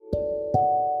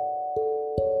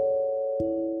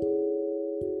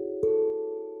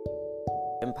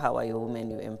empower a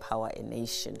woman, you empower a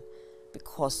nation,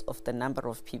 because of the number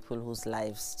of people whose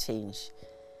lives change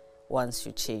once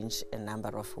you change a number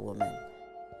of women.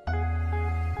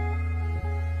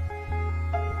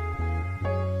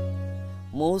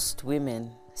 Most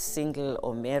women, single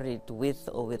or married with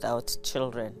or without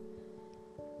children,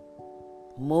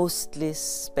 mostly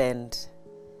spend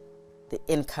the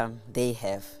income they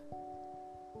have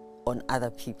on other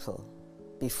people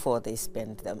before they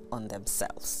spend them on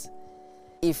themselves.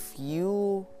 If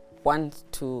you want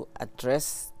to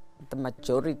address the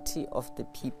majority of the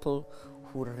people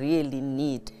who really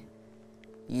need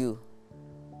you,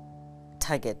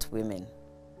 target women.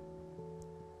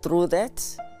 Through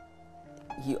that,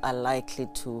 you are likely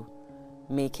to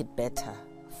make it better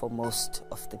for most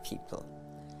of the people.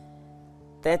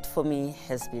 That for me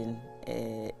has been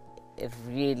a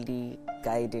really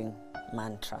guiding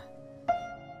mantra.